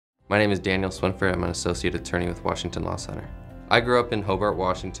My name is Daniel Swinford. I'm an associate attorney with Washington Law Center. I grew up in Hobart,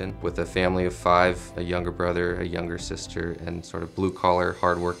 Washington with a family of 5, a younger brother, a younger sister, and sort of blue-collar,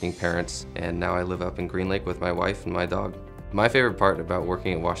 hard-working parents. And now I live up in Green Lake with my wife and my dog. My favorite part about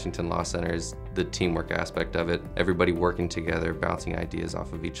working at Washington Law Center is the teamwork aspect of it. Everybody working together, bouncing ideas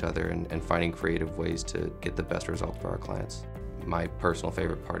off of each other, and finding creative ways to get the best result for our clients. My personal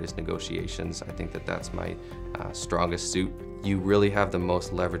favorite part is negotiations. I think that that's my strongest suit. You really have the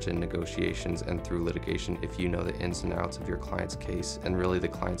most leverage in negotiations and through litigation if you know the ins and outs of your client's case, and really the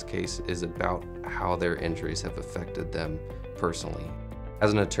client's case is about how their injuries have affected them personally.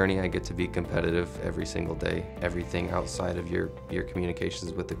 As an attorney, I get to be competitive every single day. Everything outside of your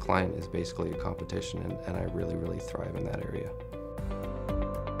communications with the client is basically a competition, and I really, really thrive in that area.